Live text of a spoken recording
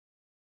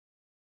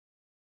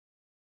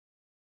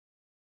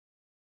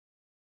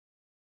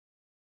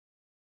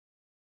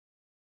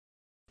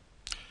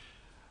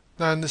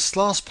Now in this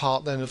last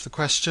part then of the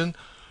question,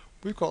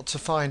 we've got to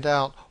find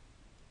out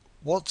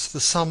what the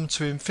sum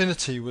to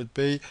infinity would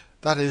be.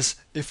 That is,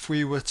 if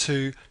we were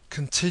to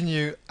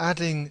continue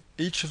adding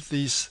each of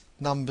these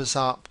numbers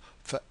up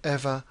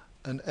forever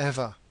and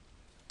ever.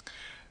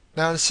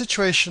 Now in a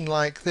situation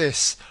like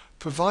this,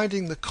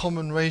 providing the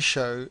common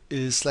ratio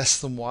is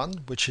less than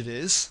 1, which it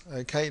is,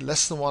 okay,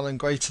 less than 1 and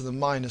greater than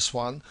minus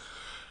 1,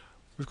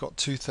 we've got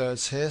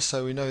 2/3 here,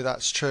 so we know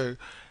that's true.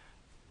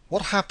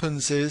 What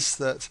happens is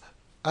that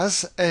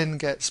as n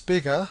gets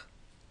bigger,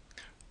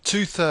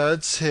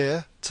 2/3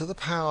 here to the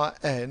power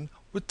n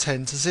would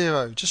tend to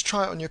 0. Just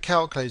try it on your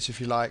calculator if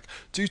you like.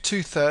 Do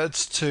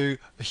 2/3 to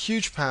a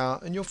huge power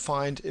and you'll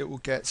find it will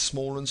get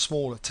smaller and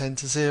smaller, tend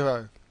to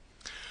 0.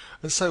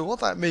 And so what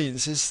that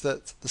means is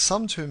that the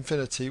sum to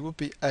infinity would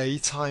be a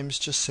times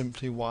just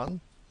simply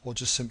 1, or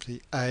just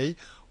simply a,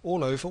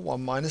 all over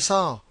 1 minus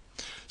r.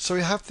 So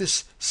we have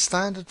this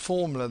standard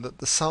formula that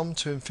the sum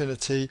to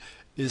infinity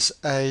is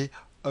a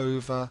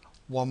over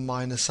 1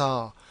 minus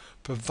r,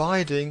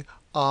 providing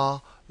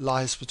r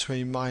lies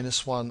between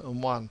minus 1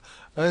 and 1.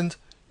 And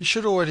you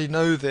should already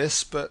know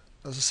this, but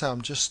as I say,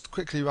 I'm just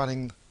quickly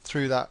running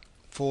through that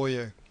for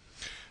you.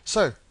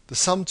 So the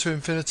sum to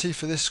infinity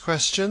for this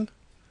question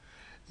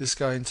is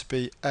going to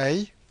be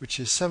a, which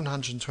is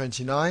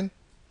 729,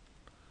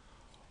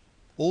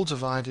 all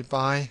divided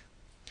by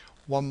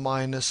 1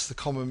 minus the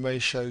common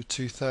ratio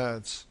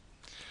 2/3.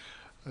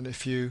 And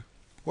if you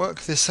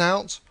work this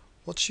out,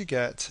 what you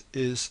get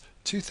is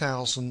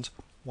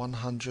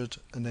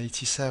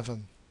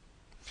 2187.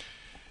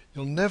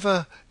 You'll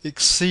never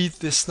exceed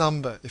this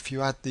number if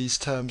you add these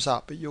terms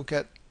up, but you'll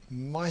get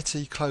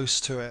mighty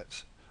close to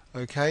it,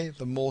 okay,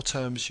 the more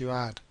terms you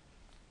add.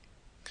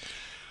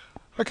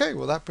 Okay,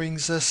 well that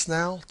brings us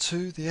now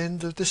to the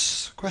end of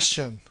this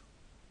question.